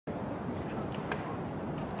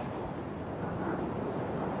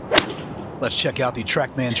Let's check out the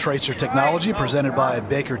TrackMan Tracer technology presented by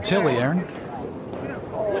Baker Tilly, Aaron.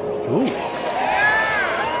 Ooh.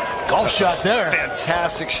 Golf shot there.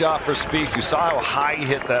 Fantastic shot for Spieth. You saw how high he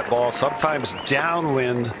hit that ball, sometimes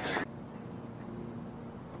downwind.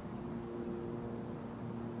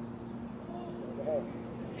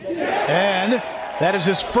 And that is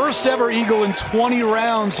his first ever eagle in 20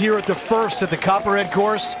 rounds here at the first at the Copperhead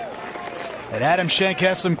Course. And Adam Schenk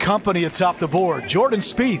has some company atop the board. Jordan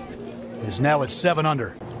Spieth is now at 7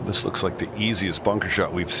 under. This looks like the easiest bunker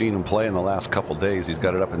shot we've seen him play in the last couple days. He's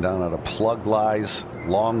got it up and down out of plug lies,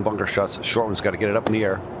 long bunker shots. The short one's got to get it up in the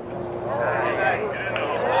air.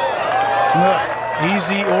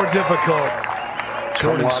 Easy or difficult.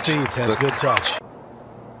 Jordan Spieth has good touch.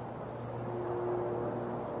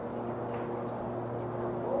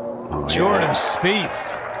 Oh, Jordan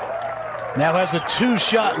Spieth now has a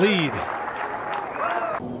 2-shot lead.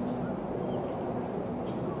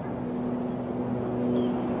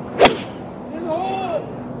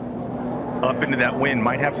 Up into that wind,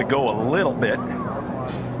 might have to go a little bit.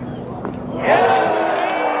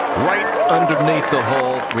 Right underneath the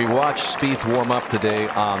hole. We watched Spieth warm up today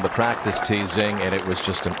on the practice teasing, and it was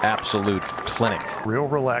just an absolute clinic. Real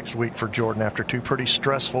relaxed week for Jordan after 2 pretty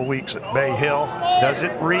stressful weeks at Bay Hill. Does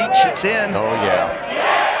it reach? It's in. Oh,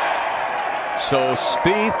 yeah. So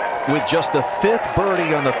Spieth with just the 5th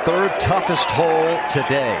birdie on the 3rd toughest hole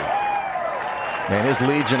today. Man, his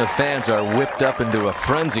legion of fans are whipped up into a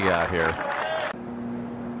frenzy out here.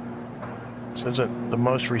 This isn't the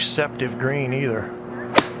most receptive green either.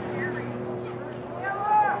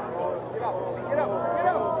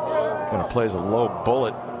 Gonna play as a low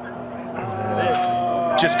bullet.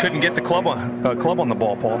 Just couldn't get the club on the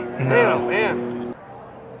ball, Paul. No. Man.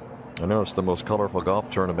 I know it's the most colorful golf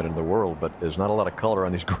tournament in the world, but there's not a lot of color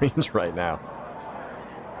on these greens right now.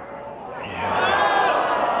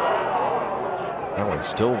 That one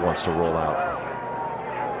still wants to roll out.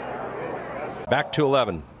 Back to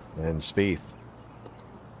 11. And Spieth.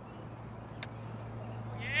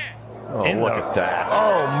 Oh, look at that.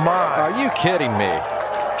 Oh, my. Are you kidding me?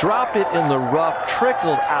 Dropped it in the rough,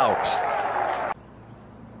 trickled out.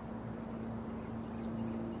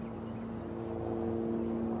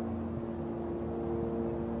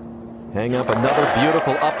 Hang up another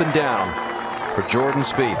beautiful up and down for Jordan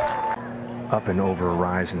Spieth. Up and over a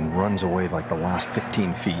rise and runs away like the last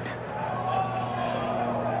 15 feet.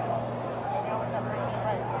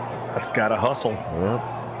 That's got to hustle. Yep.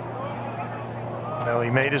 Well, he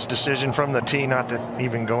made his decision from the tee not to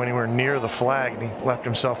even go anywhere near the flag, and he left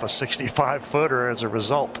himself a 65-footer as a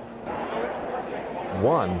result.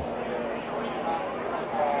 One.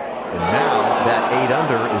 And now that 8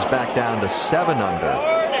 under is back down to 7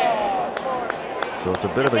 under. So it's a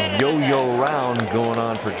bit of a yo-yo round going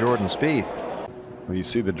on for Jordan Spieth. Well, you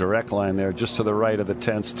see the direct line there just to the right of the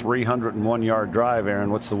tents. 301-yard drive,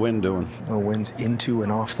 Aaron. What's the wind doing? The wind's into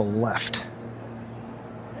and off the left.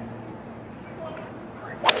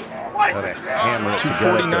 Hammer it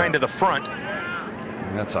 249 to the front.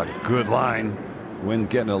 And that's a good line.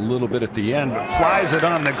 Wind getting a little bit at the end, but flies it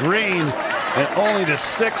on the green. And only the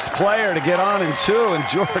 6th player to get on in 2, and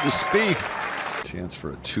Jordan Spieth. Chance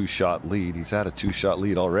for a 2-shot lead. He's had a 2-shot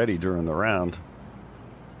lead already during the round.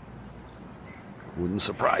 Wouldn't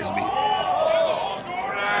surprise me.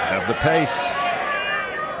 Have the pace.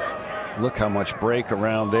 Look how much break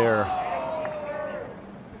around there.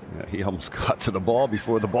 Yeah, he almost got to the ball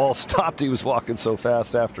before the ball stopped. He was walking so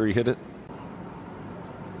fast after he hit it.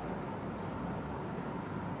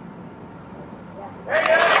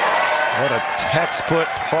 What a textbook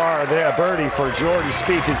par there, birdie for Jordan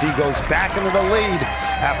Spieth as he goes back into the lead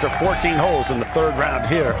after 14 holes in the 3rd round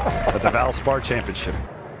here at the Valspar Championship.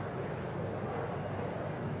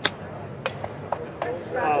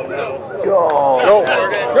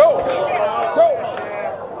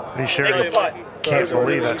 Pretty sure he can't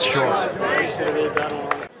believe that's short.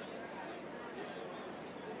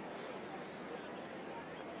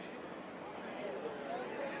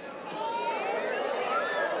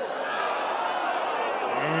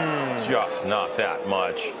 Just not that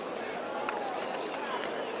much.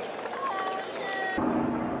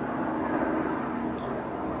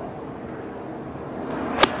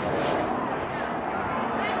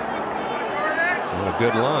 What a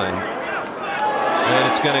good line. And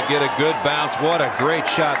it's going to get a good bounce. What a great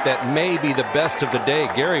shot. That may be the best of the day.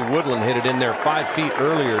 Gary Woodland hit it in there 5 feet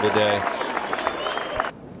earlier today.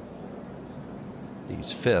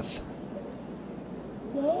 He's 5th.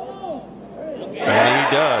 And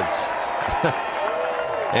he does.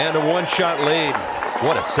 And a 1-shot lead.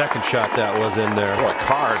 What a second shot that was in there. What a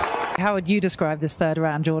card. How would you describe this 3rd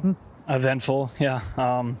round, Jordan? Eventful, yeah.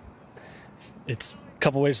 It's a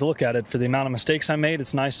couple ways to look at it. For the amount of mistakes I made,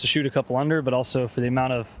 it's nice to shoot a couple under, but also for the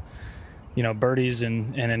amount of, you know, birdies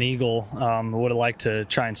and an eagle, I would have liked to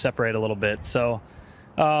try and separate a little bit. So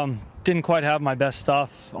didn't quite have my best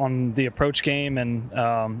stuff on the approach game and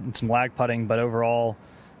some lag putting, but overall,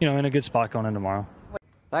 you know, in a good spot going in tomorrow.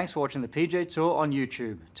 Thanks for watching the PGA Tour on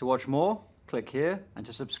YouTube. To watch more, click here, and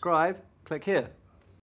to subscribe, click here.